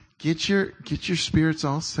get your spirits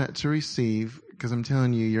all set to receive, because I'm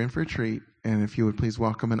telling you, you're in for a treat. And if you would please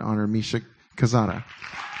welcome and honor Misha Quezada.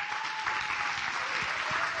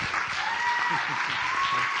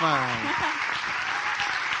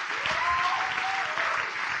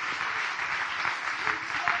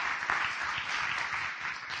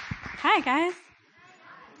 Hi, guys.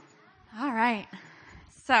 All right.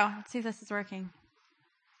 So, let's see if this is working.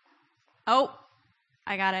 Oh,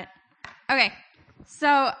 I got it. Okay. So,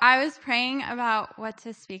 I was praying about what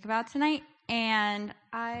to speak about tonight, and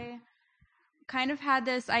I kind of had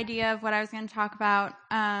this idea of what I was going to talk about,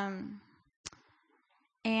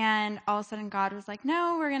 and all of a sudden God was like,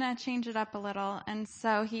 no, we're going to change it up a little. And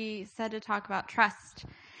so he said to talk about trust.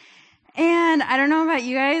 And I don't know about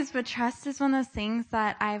you guys, but trust is one of those things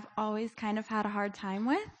that I've always kind of had a hard time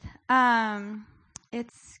with.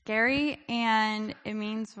 It's scary, and it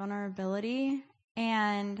means vulnerability,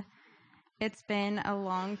 and it's been a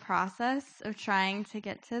long process of trying to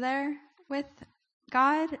get to there with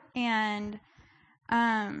God. And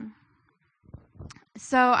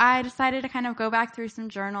so I decided to kind of go back through some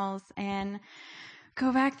journals and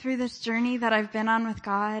go back through this journey that I've been on with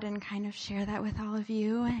God and kind of share that with all of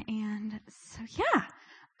you. And so,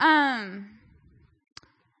 yeah.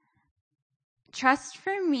 Trust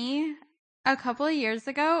for me, a couple of years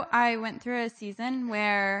ago, I went through a season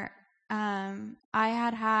where I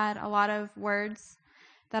had a lot of words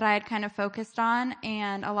that I had kind of focused on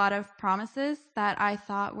and a lot of promises that I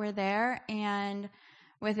thought were there. And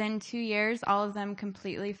within 2 years, all of them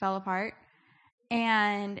completely fell apart.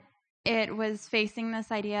 And it was facing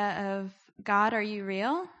this idea of, God, are you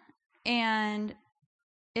real? And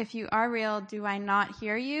if you are real, do I not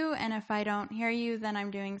hear you? And if I don't hear you, then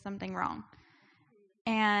I'm doing something wrong.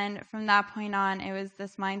 And from that point on, it was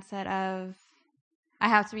this mindset of, I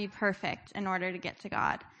have to be perfect in order to get to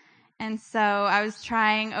God. And so I was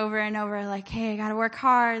trying over and over, like, hey, I got to work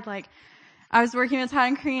hard. Like, I was working with Todd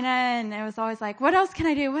and Karina, and it was always like, what else can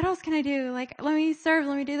I do? What else can I do? Like, let me serve.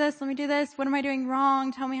 Let me do this. Let me do this. What am I doing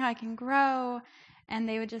wrong? Tell me how I can grow. And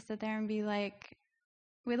they would just sit there and be like,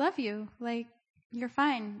 we love you. Like, you're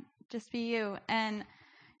fine. Just be you. And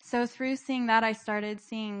so through seeing that, I started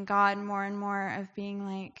seeing God more and more of being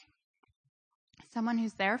like someone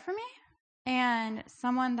who's there for me and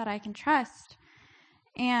someone that I can trust.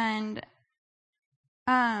 And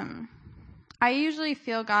I usually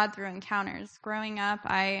feel God through encounters. Growing up,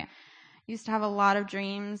 I used to have a lot of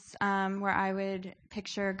dreams where I would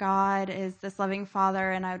picture God as this loving father,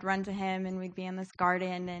 and I would run to him, and we'd be in this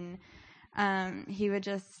garden, and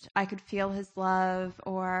I could feel his love,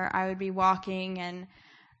 or I would be walking and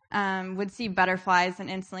would see butterflies and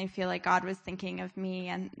instantly feel like God was thinking of me.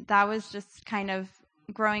 And that was just kind of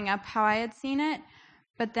growing up how I had seen it.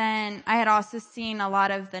 But then I had also seen a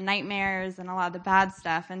lot of the nightmares and a lot of the bad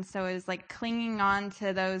stuff. And so it was like clinging on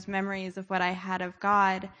to those memories of what I had of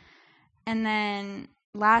God. And then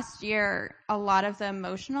last year, a lot of the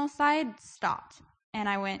emotional side stopped. And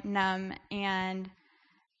I went numb. And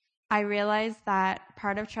I realized that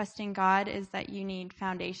part of trusting God is that you need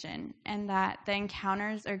foundation. And that the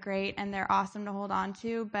encounters are great and they're awesome to hold on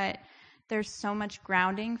to. But there's so much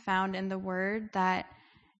grounding found in the Word that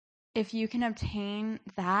if you can obtain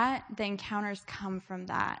that, the encounters come from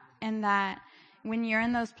that. And that when you're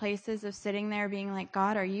in those places of sitting there being like,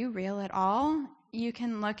 God, are you real at all? You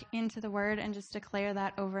can look into the Word and just declare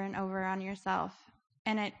that over and over on yourself.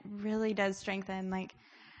 And it really does strengthen. Like,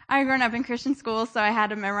 I grew up in Christian school, so I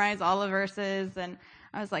had to memorize all the verses. And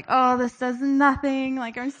I was like, oh, this does nothing.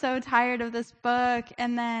 Like, I'm so tired of this book.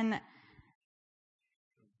 And then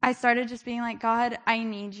I started just being like, God, I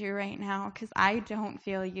need you right now because I don't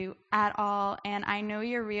feel you at all. And I know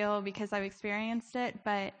you're real because I've experienced it,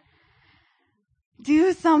 but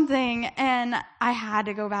do something. And I had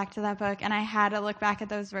to go back to that book, and I had to look back at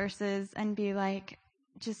those verses and be like,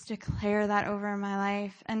 just declare that over my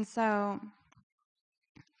life. And so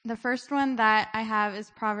the first one that I have is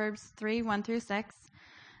Proverbs 3:1-6.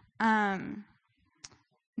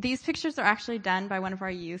 These pictures are actually done by one of our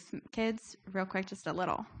youth kids, real quick, just a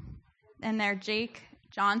little. And they're Jake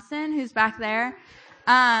Johnson, who's back there.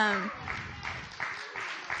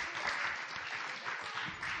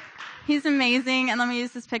 He's amazing, and let me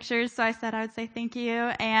use his pictures, so I said I would say thank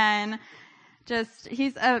you. And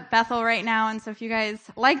he's at Bethel right now, and so if you guys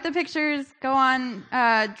like the pictures, go on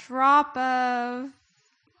Drop of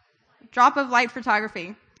Light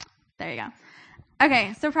Photography. There you go.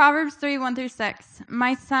 Okay, so Proverbs 3:1-6.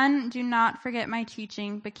 My son, do not forget my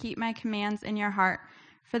teaching, but keep my commands in your heart,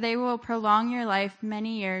 for they will prolong your life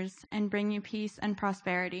many years and bring you peace and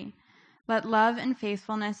prosperity. Let love and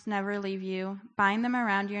faithfulness never leave you. Bind them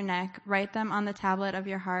around your neck. Write them on the tablet of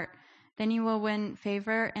your heart. Then you will win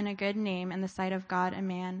favor and a good name in the sight of God and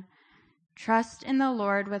man. Trust in the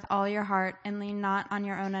Lord with all your heart and lean not on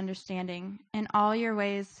your own understanding. In all your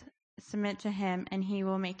ways submit to him, and he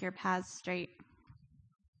will make your paths straight.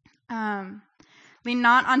 Lean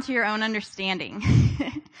not onto your own understanding.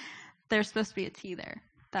 There's supposed to be a T there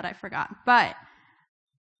that I forgot. But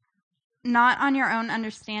not on your own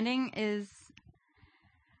understanding is,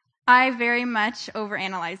 I very much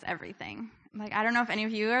overanalyze everything. Like, I don't know if any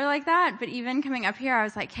of you are like that, but even coming up here, I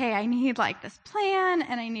was like, hey, I need like this plan,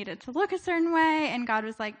 and I need it to look a certain way. And God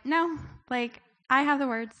was like, no, like, I have the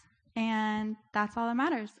words, and that's all that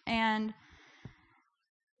matters. And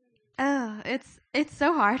it's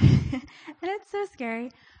so hard, and it's so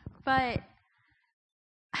scary. But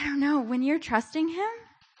I don't know, when you're trusting him,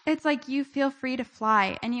 it's like you feel free to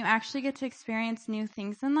fly, and you actually get to experience new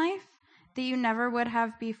things in life that you never would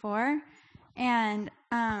have before. And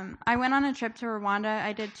I went on a trip to Rwanda.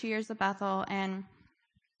 I did 2 years of Bethel, and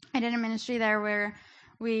I did a ministry there where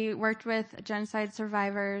we worked with genocide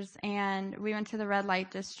survivors, and we went to the red light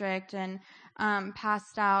district and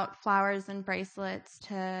passed out flowers and bracelets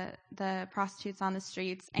to the prostitutes on the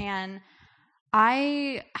streets. And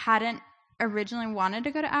I hadn't originally wanted to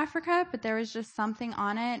go to Africa, but there was just something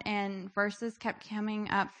on it, and verses kept coming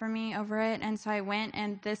up for me over it. And so I went,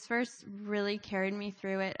 and this verse really carried me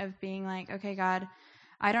through it, of being like, okay, God,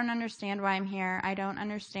 I don't understand why I'm here. I don't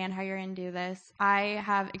understand how you're going to do this. I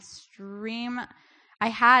had extreme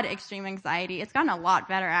anxiety. It's gotten a lot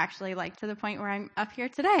better, actually, like to the point where I'm up here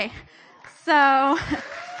today. So,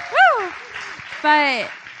 woo! But,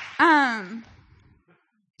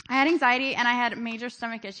 I had anxiety, and I had major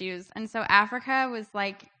stomach issues. And so Africa was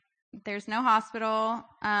like, there's no hospital.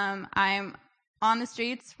 I'm on the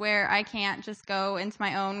streets where I can't just go into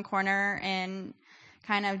my own corner and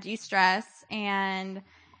kind of de-stress. And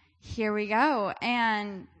here we go.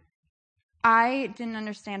 And I didn't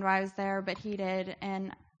understand why I was there, but he did.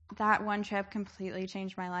 And that one trip completely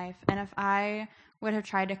changed my life. And if I would have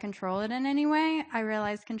tried to control it in any way, I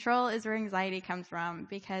realized control is where anxiety comes from,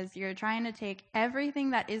 because you're trying to take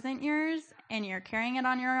everything that isn't yours and you're carrying it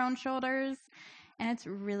on your own shoulders, and it's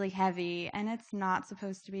really heavy, and it's not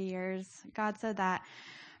supposed to be yours. God said that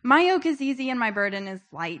my yoke is easy and my burden is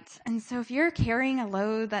light. And so if you're carrying a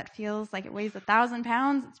load that feels like it weighs 1,000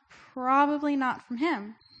 pounds, it's probably not from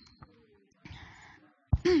him.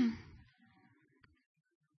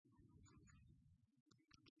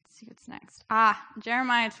 See what's next.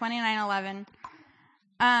 Jeremiah 29:11.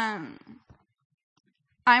 I'm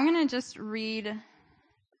going to just read.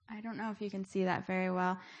 I don't know if you can see that very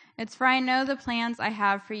well. It's, for I know the plans I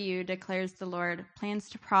have for you, declares the Lord, plans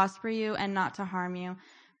to prosper you and not to harm you,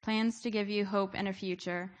 plans to give you hope and a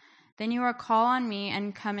future. Then you will call on me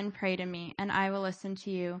and come and pray to me, and I will listen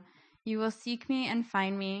to you. You will seek me and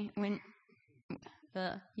find me when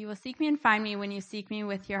you seek me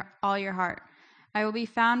with all your heart. I will be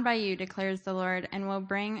found by you, declares the Lord, and will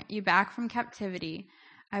bring you back from captivity.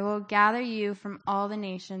 I will gather you from all the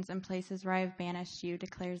nations and places where I have banished you,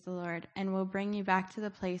 declares the Lord, and will bring you back to the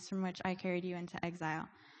place from which I carried you into exile.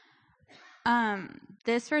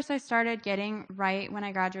 This verse I started getting right when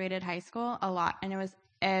I graduated high school a lot, and it was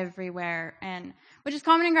everywhere, and which is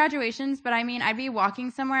common in graduations, but I mean, I'd be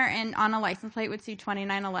walking somewhere and on a license plate would see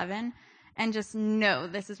 2911 and just know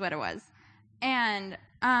this is what it was. And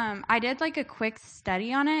I did like a quick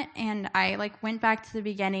study on it, and I like went back to the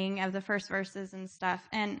beginning of the first verses and stuff.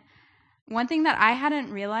 And one thing that I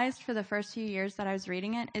hadn't realized for the first few years that I was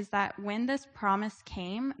reading it is that when this promise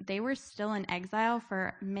came, they were still in exile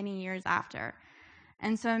for many years after.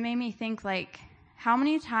 And so it made me think, like, how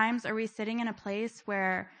many times are we sitting in a place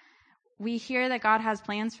where we hear that God has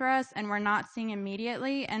plans for us and we're not seeing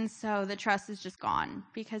immediately, and so the trust is just gone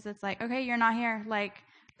because it's like, okay, you're not here, like,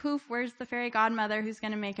 poof, where's the fairy godmother who's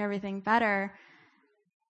going to make everything better?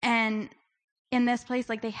 And in this place,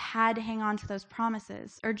 like, they had to hang on to those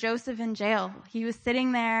promises. Or Joseph in jail. He was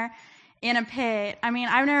sitting there in a pit. I mean,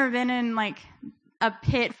 I've never been in, like, a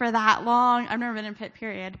pit for that long. I've never been in a pit,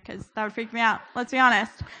 period, because that would freak me out. Let's be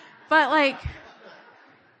honest. But, like,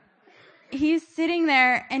 he's sitting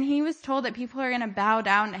there, and he was told that people are going to bow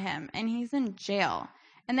down to him, and he's in jail.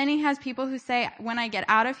 And then he has people who say, when I get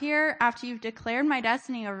out of here, after you've declared my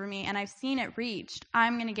destiny over me and I've seen it reached,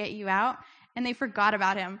 I'm going to get you out. And they forgot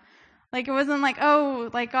about him. Like, it wasn't like, oh,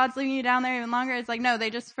 like, God's leaving you down there even longer. It's like, no, they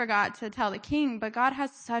just forgot to tell the king. But God has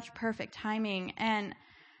such perfect timing. And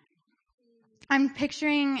I'm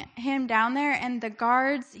picturing him down there, and the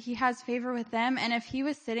guards, he has favor with them. And if he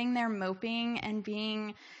was sitting there moping and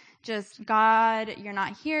being just, God, you're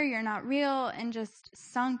not here, you're not real, and just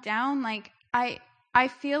sunk down. Like, I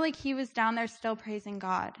feel like he was down there still praising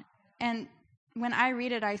God. And when I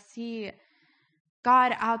read it, I see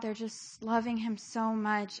God out there just loving him so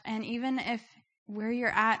much. And even if where you're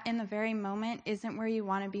at in the very moment isn't where you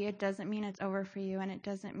want to be, it doesn't mean it's over for you, and it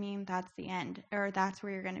doesn't mean that's the end, or that's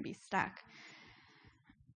where you're going to be stuck.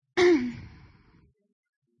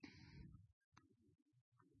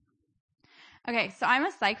 Okay, so I'm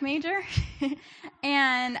a psych major,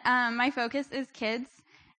 and my focus is kids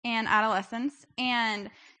and adolescents. And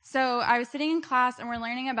so I was sitting in class, and we're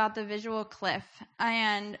learning about the visual cliff.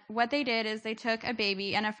 And what they did is they took a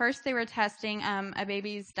baby, and at first they were testing a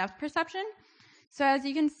baby's depth perception. So as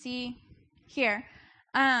you can see here,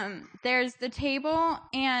 there's the table,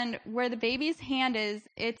 and where the baby's hand is,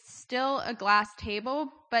 it's still a glass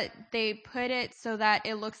table, but they put it so that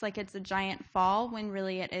it looks like it's a giant fall when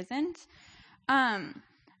really it isn't.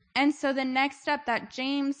 And so the next step that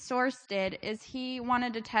James Source did is he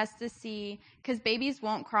wanted to test to see, because babies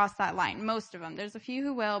won't cross that line, most of them. There's a few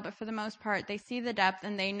who will, but for the most part, they see the depth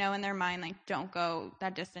and they know in their mind, like, don't go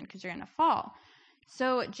that distant because you're going to fall.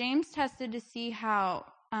 So James tested to see how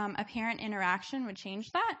a parent interaction would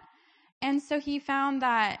change that. And so he found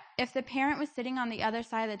that if the parent was sitting on the other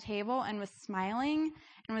side of the table and was smiling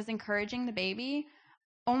and was encouraging the baby,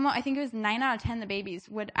 I think it was 9 out of 10 the babies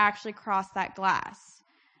would actually cross that glass.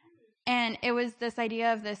 And it was this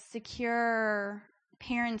idea of this secure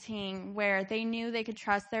parenting where they knew they could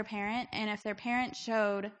trust their parent, and if their parent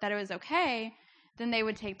showed that it was okay, then they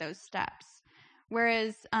would take those steps.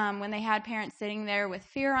 Whereas when they had parents sitting there with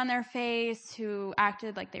fear on their face, who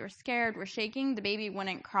acted like they were scared, were shaking, the baby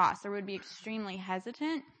wouldn't cross or would be extremely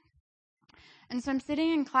hesitant. And so I'm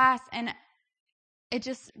sitting in class, and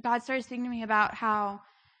God started speaking to me about how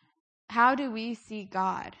do we see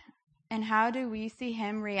God? And how do we see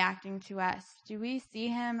him reacting to us? Do we see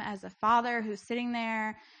him as a father who's sitting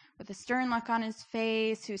there with a stern look on his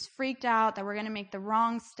face, who's freaked out that we're going to make the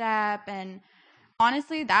wrong step? And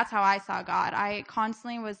honestly, that's how I saw God. I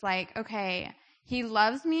constantly was like, okay, he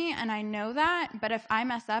loves me, and I know that, but if I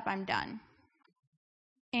mess up, I'm done.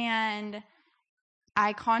 And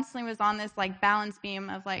I constantly was on this like balance beam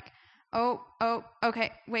of like, oh,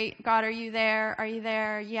 okay, wait, God, are you there? Are you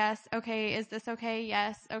there? Yes. Okay, is this okay?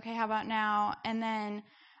 Yes. Okay, how about now? And then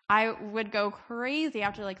I would go crazy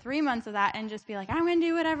after like 3 months of that and just be like, I'm going to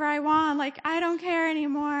do whatever I want. Like, I don't care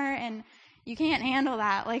anymore. And you can't handle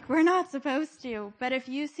that. Like, we're not supposed to. But if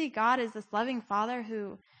you see God as this loving father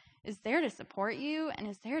who is there to support you and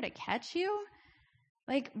is there to catch you,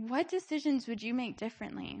 like, what decisions would you make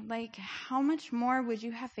differently? Like, how much more would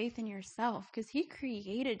you have faith in yourself? Because he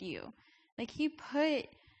created you. Like, he put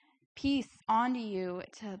peace onto you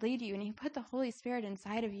to lead you, and he put the Holy Spirit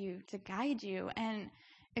inside of you to guide you. And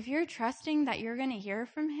if you're trusting that you're going to hear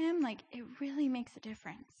from him, like, it really makes a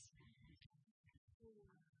difference.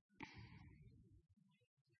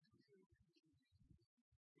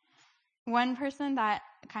 One person that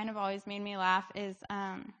kind of always made me laugh is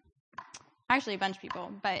actually a bunch of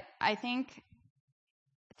people, but I think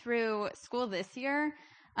through school this year,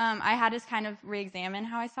 I had to kind of re-examine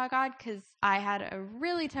how I saw God, because I had a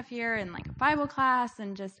really tough year in like a Bible class,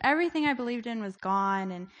 and just everything I believed in was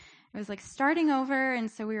gone, and it was like starting over.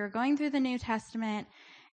 And so we were going through the New Testament,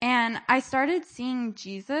 and I started seeing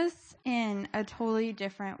Jesus in a totally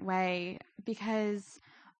different way, because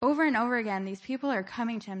over and over again, these people are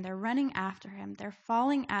coming to him, they're running after him, they're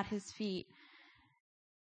falling at his feet.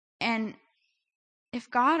 And if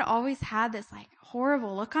God always had this like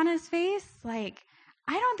horrible look on his face, like,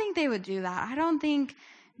 I don't think they would do that. I don't think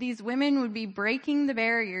these women would be breaking the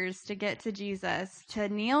barriers to get to Jesus, to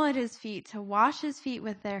kneel at his feet, to wash his feet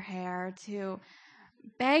with their hair, to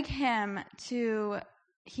beg him to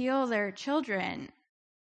heal their children.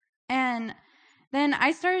 And then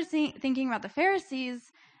I started thinking about the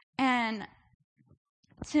Pharisees, and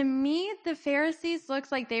to me, the Pharisees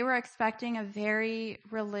looked like they were expecting a very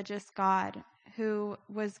religious God who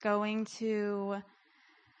was going to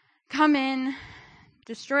come in,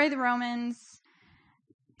 destroy the Romans,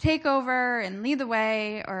 take over and lead the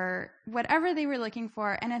way, or whatever they were looking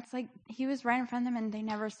for. And it's like he was right in front of them and they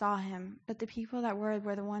never saw him. But the people that were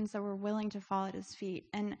the ones that were willing to fall at his feet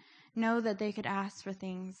and know that they could ask for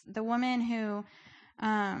things. The woman who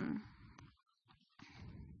I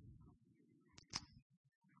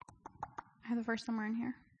have the verse somewhere in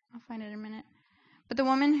here. I'll find it in a minute. But the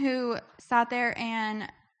woman who sat there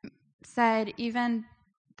and said,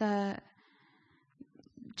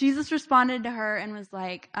 Jesus responded to her and was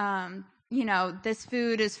like, this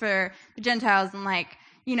food is for the Gentiles, and like,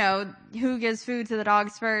 who gives food to the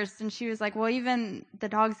dogs first? And she was like, well, even the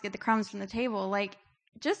dogs get the crumbs from the table. Like,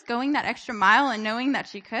 just going that extra mile and knowing that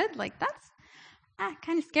she could, like, that's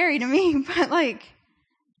kind of scary to me. But, like,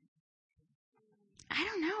 I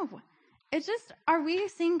don't know. It's just, are we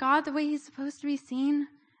seeing God the way he's supposed to be seen?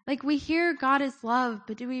 Like, we hear God is love,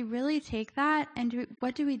 but do we really take that? And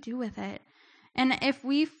what do we do with it? And if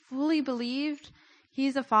we fully believed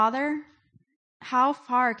he's a father, how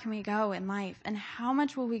far can we go in life? And how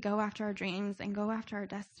much will we go after our dreams and go after our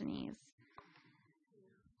destinies?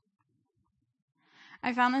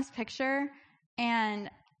 I found this picture, and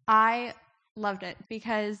I loved it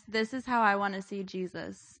because this is how I want to see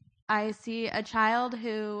Jesus. I see a child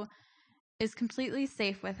who is completely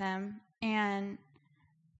safe with him, and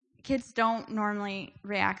kids don't normally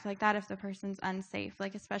react like that if the person's unsafe,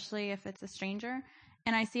 like especially if it's a stranger.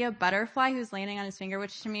 And I see a butterfly who's landing on his finger,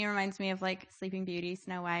 which to me reminds me of like Sleeping Beauty,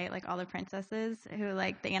 Snow White, like all the princesses who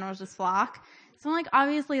like the animals just flock. So I'm like,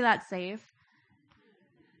 obviously that's safe.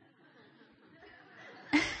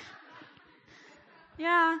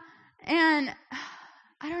 Yeah. And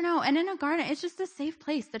I don't know. And in a garden, it's just a safe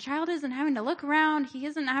place. The child isn't having to look around. He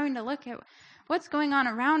isn't having to look at what's going on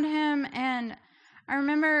around him. And I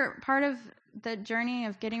remember part of the journey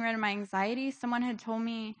of getting rid of my anxiety, someone had told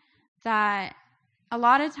me that a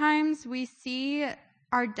lot of times we see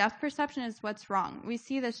our depth perception as what's wrong. We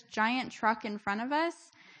see this giant truck in front of us,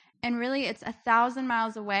 and really it's 1,000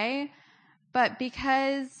 miles away. But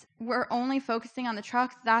because we're only focusing on the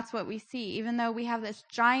truck, that's what we see, even though we have this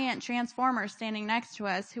giant transformer standing next to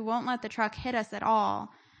us who won't let the truck hit us at all.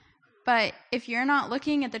 But if you're not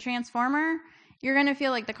looking at the transformer, you're going to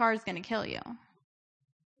feel like the car is going to kill you.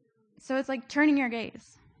 So it's like turning your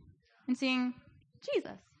gaze and seeing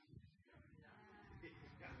Jesus.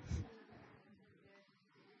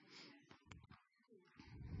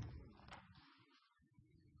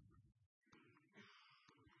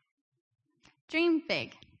 Dream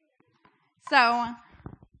big. So,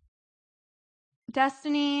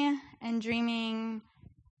 destiny and dreaming,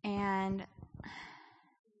 and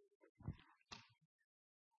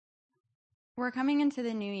we're coming into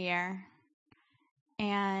the new year,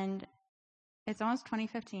 and it's almost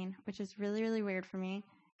 2015, which is really, really weird for me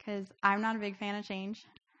because I'm not a big fan of change.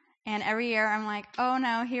 And every year I'm like, oh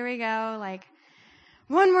no, here we go. Like,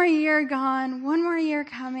 one more year gone, one more year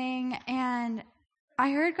coming, and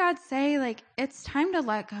I heard God say, like, it's time to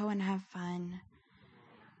let go and have fun.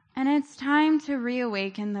 And it's time to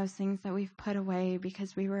reawaken those things that we've put away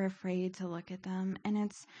because we were afraid to look at them. And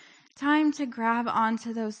it's time to grab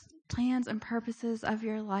onto those plans and purposes of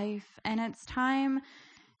your life. And it's time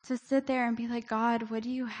to sit there and be like, God, what do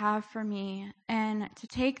you have for me? And to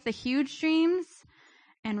take the huge dreams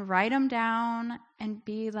and write them down and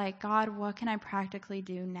be like, God, what can I practically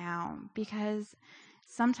do now? Because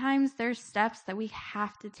sometimes there's steps that we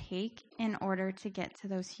have to take in order to get to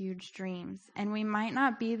those huge dreams. And we might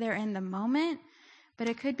not be there in the moment, but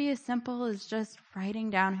it could be as simple as just writing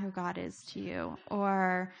down who God is to you,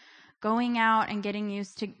 or going out and getting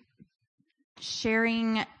used to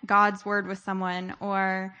sharing God's word with someone.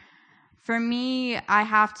 Or for me, I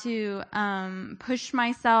have to push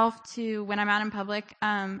myself to, when I'm out in public,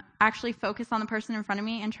 actually focus on the person in front of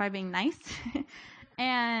me and try being nice.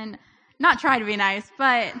 And not try to be nice,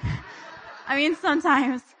 but I mean,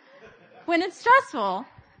 sometimes when it's stressful,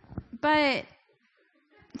 but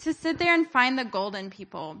to sit there and find the gold in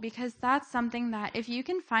people, because that's something that if you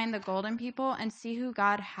can find the gold in people and see who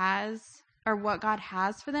God has or what God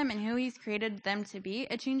has for them and who he's created them to be,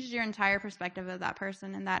 it changes your entire perspective of that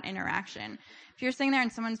person and that interaction. If you're sitting there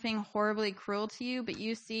and someone's being horribly cruel to you, but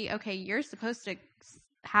you see, okay, you're supposed to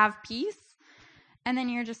have peace, and then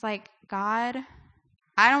you're just like, God,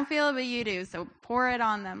 I don't feel it, but you do, so pour it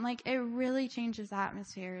on them. Like, it really changes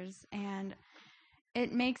atmospheres, and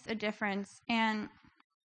it makes a difference. And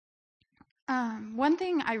one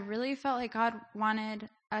thing I really felt like God wanted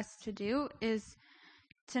us to do is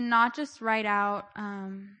to not just write out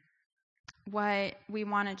what we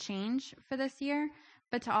want to change for this year,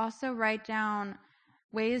 but to also write down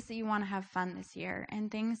ways that you want to have fun this year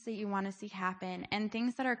and things that you want to see happen and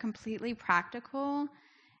things that are completely practical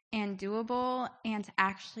and doable, and to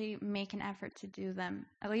actually make an effort to do them.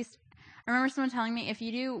 At least I remember someone telling me, if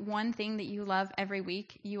you do one thing that you love every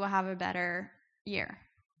week, you will have a better year.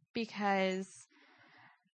 Because,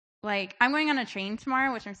 like, I'm going on a train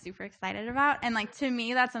tomorrow, which I'm super excited about. And, like, to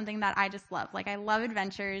me, that's something that I just love. Like, I love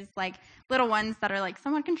adventures, like, little ones that are, like,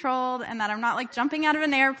 somewhat controlled and that I'm not, like, jumping out of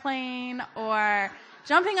an airplane or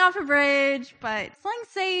jumping off a bridge, but flying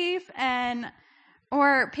safe,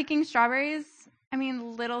 or picking strawberries. I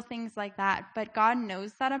mean, little things like that. But God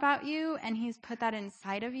knows that about you, and he's put that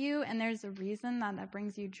inside of you, and there's a reason that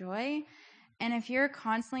brings you joy. And if you're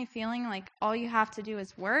constantly feeling like all you have to do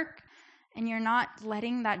is work, and you're not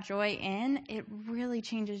letting that joy in, it really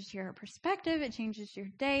changes your perspective, it changes your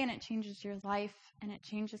day, and it changes your life, and it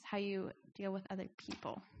changes how you deal with other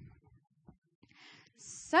people.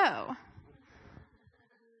 So,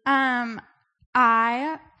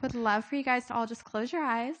 I would love for you guys to all just close your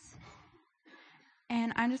eyes,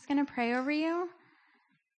 and I'm just going to pray over you,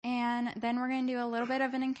 and then we're going to do a little bit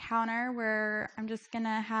of an encounter where I'm just going to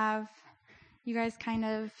have you guys kind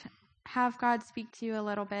of have God speak to you a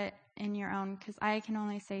little bit in your own, because I can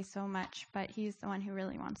only say so much, but he's the one who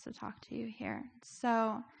really wants to talk to you here.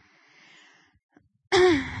 So,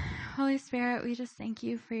 Holy Spirit, we just thank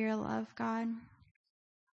you for your love, God.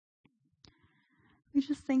 We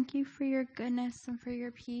just thank you for your goodness and for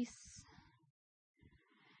your peace.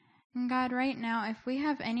 And God, right now, if we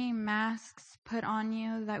have any masks put on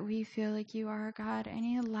you that we feel like you are, God,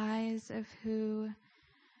 any lies of who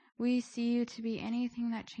we see you to be,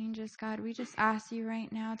 anything that changes, God, we just ask you right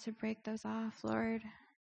now to break those off, Lord.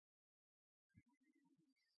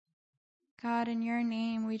 God, in your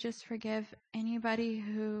name, we just forgive anybody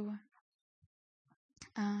who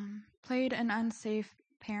played an unsafe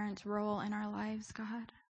parent role in our lives,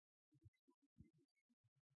 God.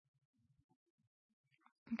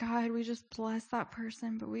 God, we just bless that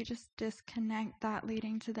person, but we just disconnect that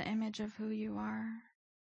leading to the image of who you are.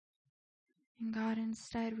 And God,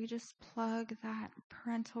 instead, we just plug that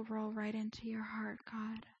parental role right into your heart,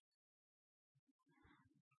 God.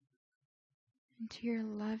 Into your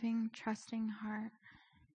loving, trusting heart.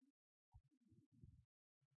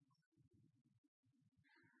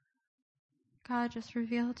 God, just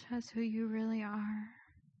reveal to us who you really are.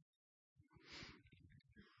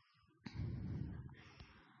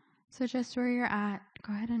 So just where you're at,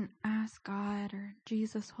 go ahead and ask God or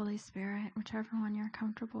Jesus, Holy Spirit, whichever one you're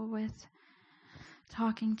comfortable with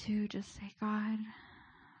talking to, just say, God,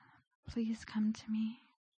 please come to me.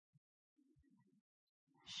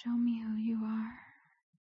 Show me who you are.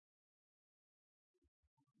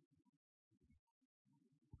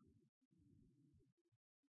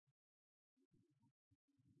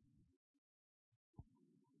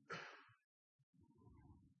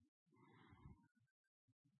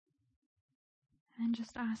 And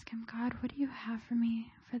just ask him, God, what do you have for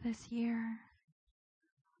me for this year?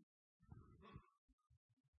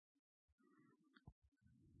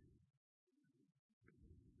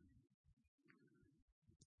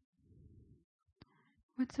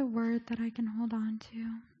 What's a word that I can hold on to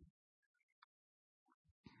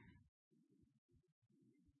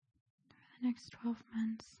for the next 12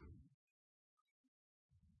 months?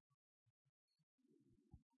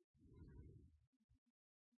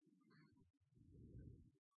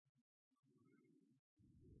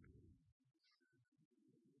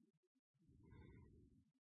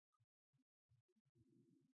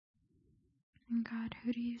 And God,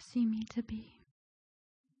 who do you see me to be?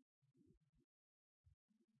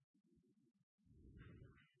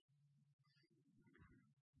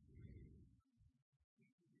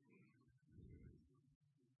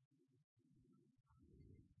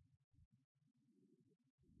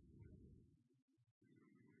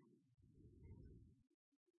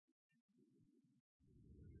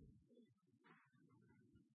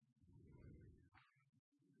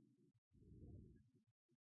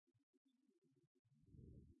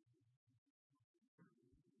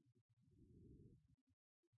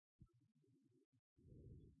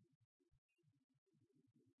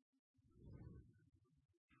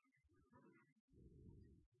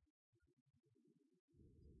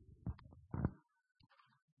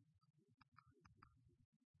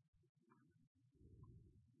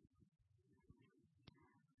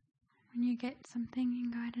 When you get something, you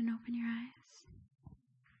can go ahead and open your eyes.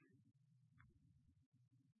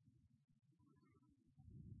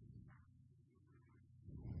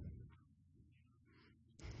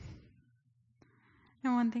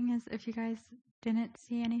 And one thing is, if you guys didn't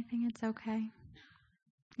see anything, it's okay.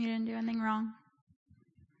 You didn't do anything wrong.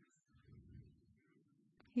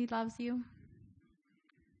 He loves you.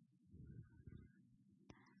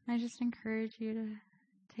 I just encourage you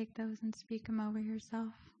to take those and speak them over yourself.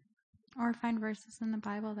 Or find verses in the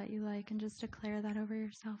Bible that you like and just declare that over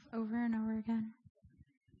yourself over and over again.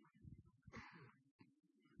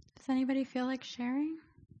 Does anybody feel like sharing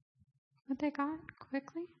what they got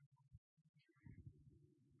quickly?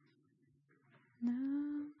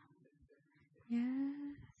 No? Yes?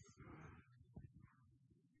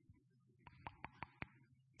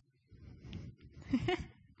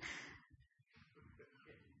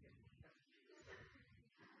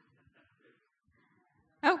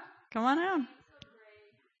 Come on out.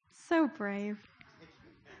 So brave.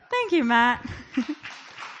 Thank you, Matt.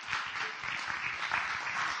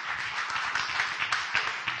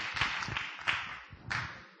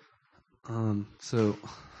 So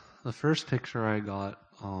the first picture I got,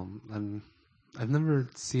 and I've never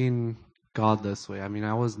seen God this way. I mean, I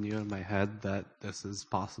always knew in my head that this is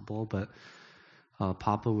possible, but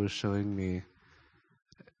Papa was showing me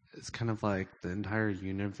it's kind of like the entire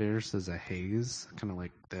universe is a haze, kind of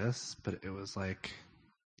like this, but it was like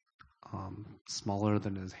smaller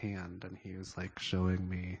than his hand, and he was like showing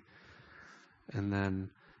me. And then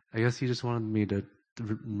I guess he just wanted me to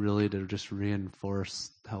really to just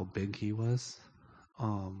reinforce how big he was.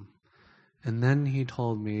 And then he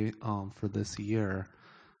told me for this year,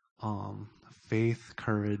 faith,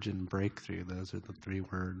 courage, and breakthrough. Those are the 3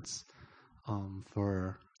 words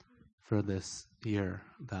for this year.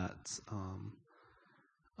 That's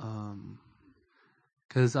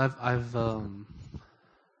because I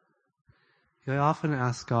often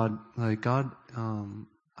ask God, like, God,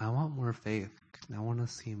 I want more faith. I want to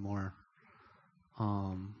see more.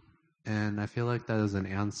 And I feel like that is an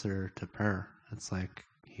answer to prayer. It's like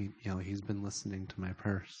he's been listening to my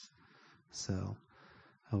prayers. So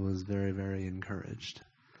I was very, very encouraged.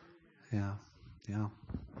 Yeah. Does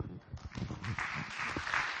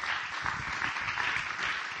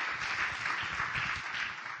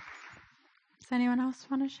anyone else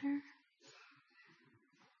want to share?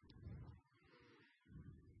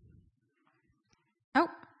 Oh,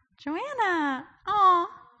 Joanna. Aw.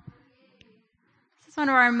 This is one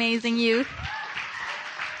of our amazing youth.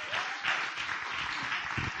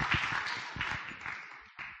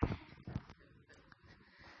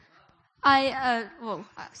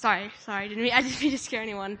 Sorry, I didn't mean to scare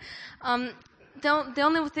anyone. The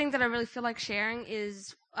only thing that I really feel like sharing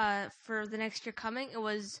is for the next year coming.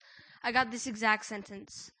 I got this exact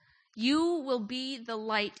sentence: "You will be the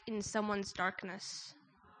light in someone's darkness."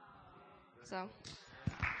 So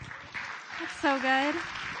That's so good.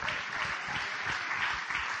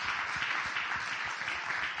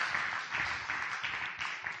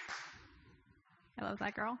 I love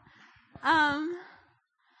that girl. All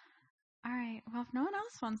right. Well, if no one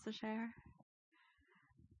else wants to share.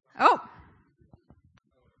 Oh.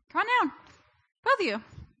 Come on down. Both of you.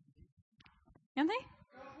 Anthony?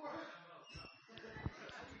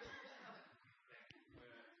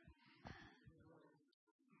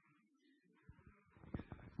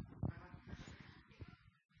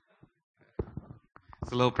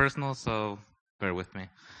 It's a little personal, so bear with me.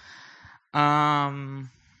 I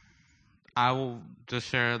will just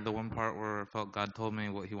share the one part where I felt God told me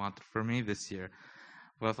what he wanted for me this year.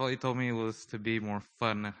 What I felt he told me was to be more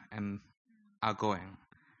fun and outgoing.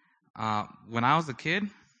 When I was a kid,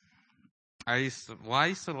 I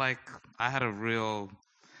had a real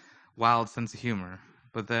wild sense of humor.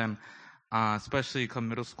 But then, especially come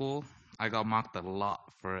middle school, I got mocked a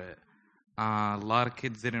lot for it. A lot of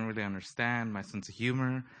kids didn't really understand my sense of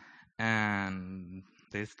humor, and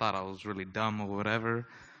they just thought I was really dumb or whatever.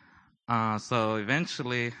 So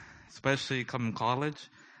eventually, especially coming college,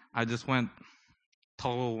 I just went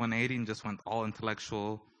total 180 and just went all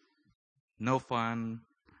intellectual, no fun.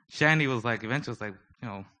 Shandy was like, eventually was like,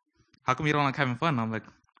 how come you don't like having fun? I'm like,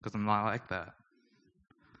 because I'm not like that.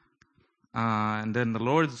 And then the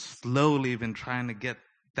Lord's slowly been trying to get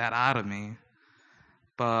that out of me,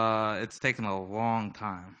 but it's taken a long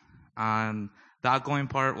time. And the outgoing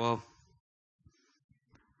part, well,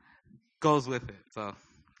 goes with it. So,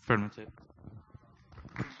 pretty much it.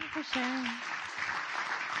 Thank you for sharing.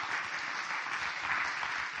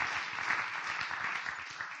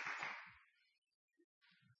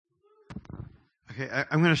 Okay,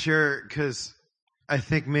 I'm going to share because I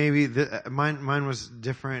think maybe mine was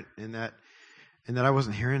different in that I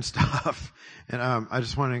wasn't hearing stuff, and I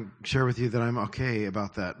just want to share with you that I'm okay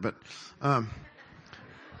about that. But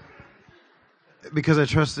because I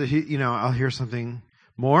trust that I'll hear something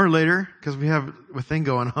more later because we have a thing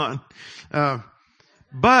going on.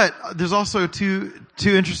 But there's also two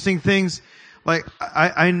interesting things. Like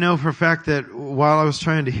I know for a fact that while I was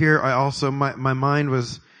trying to hear, I also my mind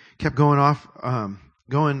kept going off,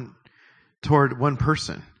 going toward one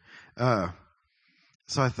person. So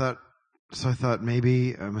I thought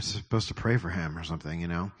maybe I'm supposed to pray for him or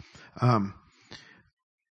something,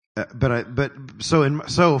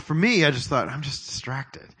 So for me, I just thought I'm just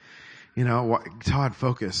distracted, Todd,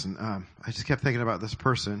 focus. And, I just kept thinking about this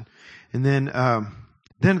person. And then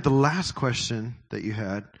at the last question that you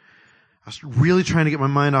had, I was really trying to get my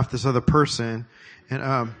mind off this other person.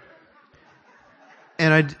 And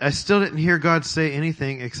I still didn't hear God say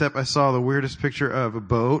anything except I saw the weirdest picture of a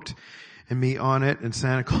boat and me on it, and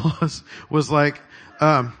Santa Claus was like,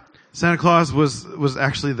 Santa Claus was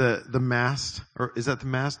actually the mast, or is that the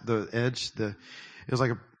mast? The edge? It was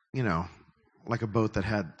like like a boat that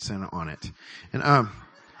had Santa on it. And,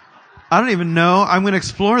 I don't even know. I'm going to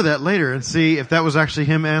explore that later and see if that was actually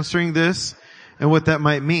him answering this and what that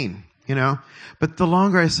might mean, But the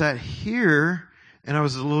longer I sat here, and I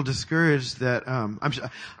was a little discouraged that,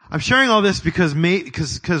 I'm sharing all this because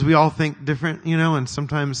we all think different, and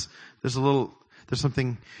sometimes there's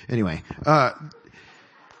something, anyway,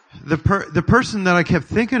 the person that I kept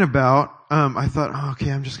thinking about, I thought, oh,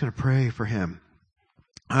 okay, I'm just going to pray for him.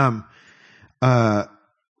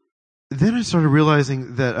 Then I started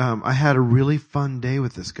realizing that, I had a really fun day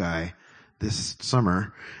with this guy this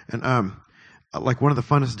summer, and, like one of the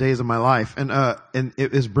funnest days of my life. And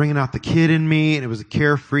it was bringing out the kid in me, and it was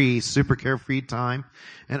a super carefree time.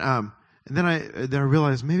 And then I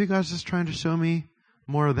realized maybe God's just trying to show me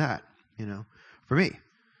more of that, for me.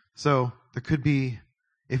 So there could be,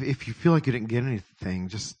 if you feel like you didn't get anything,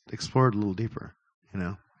 just explore it a little deeper,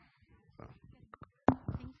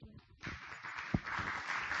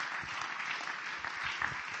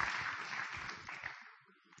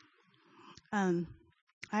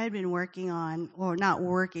 I had been working on, or not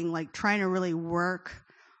working, like trying to really work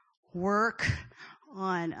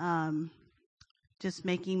on just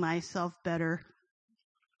making myself better.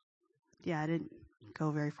 Yeah, I didn't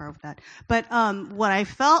go very far with that. But what I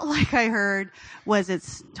felt like I heard was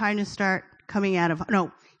it's time to start coming out of,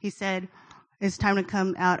 he said it's time to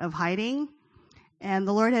come out of hiding. And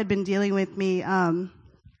the Lord had been dealing with me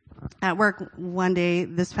at work one day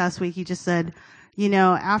this past week. He just said,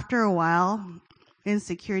 after a while,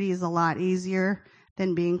 insecurity is a lot easier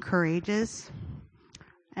than being courageous.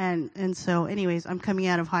 And so anyways, I'm coming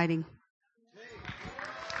out of hiding.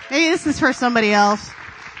 Maybe this is for somebody else.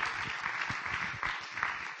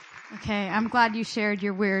 Okay, I'm glad you shared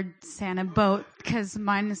your weird Santa boat because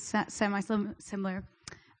mine is semi-similar.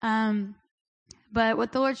 But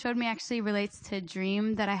what the Lord showed me actually relates to a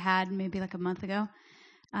dream that I had maybe like a month ago.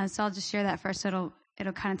 So I'll just share that first so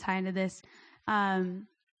it'll kind of tie into this.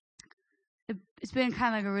 It's been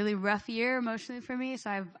kind of like a really rough year emotionally for me,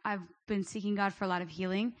 so I've been seeking God for a lot of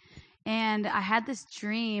healing. And I had this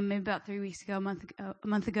dream maybe about 3 weeks ago, a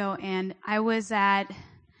month ago, and I was in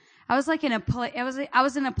a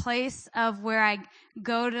place of where I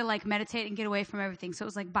go to like meditate and get away from everything. So it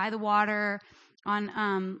was like by the water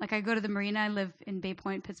on like I go to the marina. I live in Bay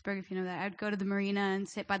Point, Pittsburgh, if you know that. I'd go to the marina and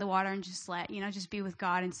sit by the water and just just be with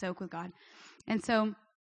God and soak with God. And so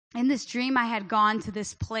in this dream, I had gone to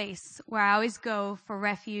this place where I always go for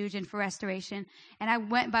refuge and for restoration. And I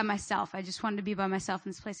went by myself. I just wanted to be by myself in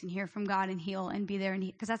this place and hear from God and heal and be there.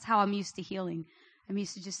 Because that's how I'm used to healing. I'm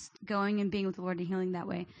used to just going and being with the Lord and healing that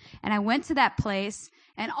way. And I went to that place,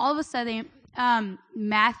 and all of a sudden,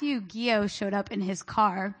 Matthew Gio showed up in his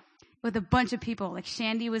car with a bunch of people. Like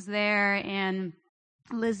Shandy was there and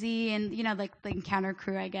Lizzie and, like the encounter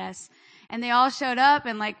crew, I guess. And they all showed up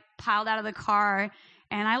and like piled out of the car.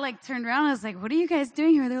 And I like turned around and I was like, what are you guys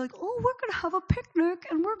doing here? They're like, oh, we're going to have a picnic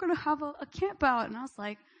and we're going to have a camp out. And I was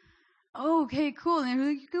like, oh, okay, cool. And they were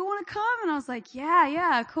like, you want to come? And I was like,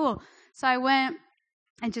 yeah, cool. So I went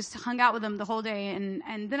and just hung out with them the whole day.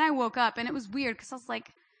 And then I woke up and it was weird because I was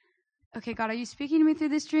like, okay, God, are you speaking to me through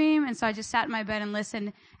this dream? And so I just sat in my bed and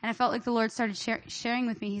listened. And I felt like the Lord started sharing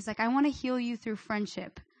with me. He's like, I want to heal you through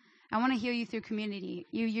friendship. I want to heal you through community.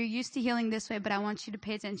 You're used to healing this way, but I want you to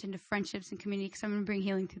pay attention to friendships and community because I'm going to bring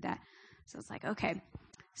healing through that. So it's like, okay.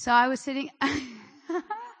 So I was sitting,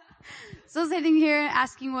 here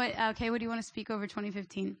asking what do you want to speak over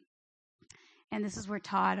 2015? And this is where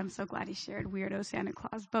Todd, I'm so glad he shared weirdo Santa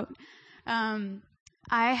Claus boat.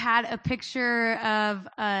 I had a picture of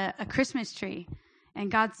a Christmas tree. And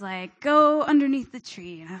God's like, go underneath the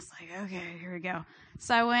tree. And I was like, okay, here we go.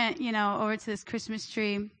 So I went, over to this Christmas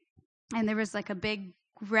tree. And there was like a big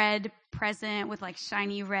red present with like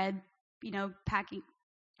shiny red, packing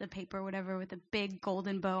the paper or whatever with a big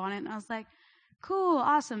golden bow on it. And I was like, cool,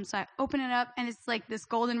 awesome. So I open it up and it's like this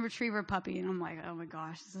golden retriever puppy. And I'm like, oh my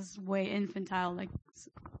gosh, this is way infantile. Like,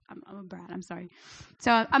 I'm a brat. I'm sorry.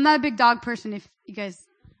 So I'm not a big dog person if you guys,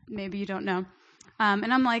 maybe you don't know.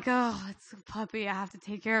 And I'm like, oh, it's a puppy. I have to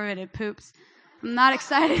take care of it. It poops. I'm not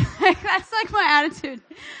excited. That's like my attitude.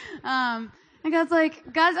 And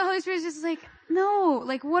the Holy Spirit is just like, no,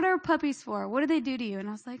 like, what are puppies for? What do they do to you? And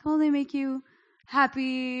I was like, oh, they make you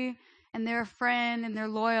happy, and they're a friend, and they're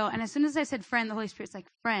loyal. And as soon as I said friend, the Holy Spirit's like,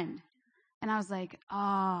 friend. And I was like,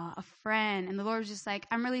 a friend. And the Lord was just like,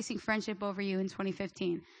 I'm releasing friendship over you in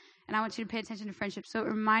 2015. And I want you to pay attention to friendship. So it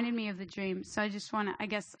reminded me of the dream. So I just want to, I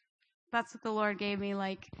guess that's what the Lord gave me,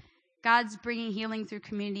 like, God's bringing healing through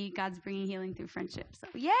community. God's bringing healing through friendship. So,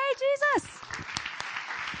 yay, Jesus!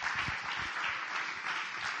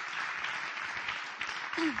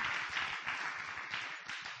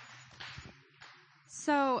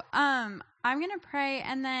 So, I'm going to pray,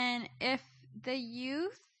 and then if the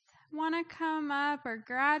youth want to come up, or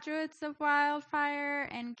graduates of Wildfire,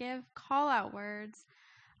 and give call-out words,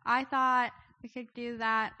 I thought we could do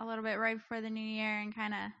that a little bit right before the new year and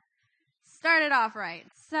kind of start it off right.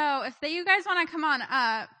 So, if you guys want to come on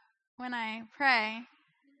up when I pray,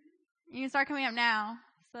 you can start coming up now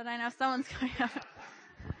so that I know someone's coming up.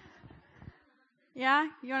 Yeah?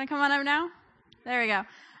 You want to come on up now? There we go.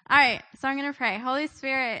 All right, so I'm going to pray. Holy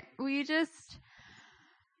Spirit,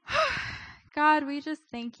 God, we just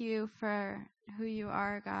thank you for who you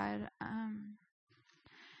are, God.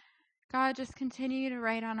 God, just continue to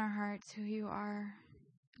write on our hearts who you are.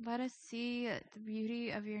 Let us see the beauty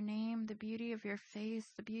of your name, the beauty of your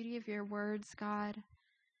face, the beauty of your words, God.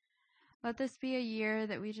 Let this be a year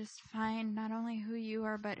that we just find not only who you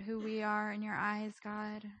are, but who we are in your eyes,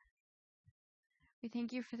 God. We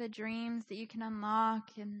thank you for the dreams that you can unlock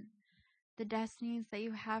and the destinies that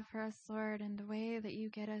you have for us, Lord, and the way that you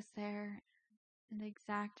get us there in the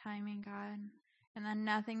exact timing, God. And then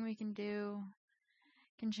nothing we can do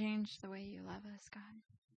can change the way you love us, God.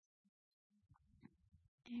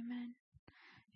 Amen.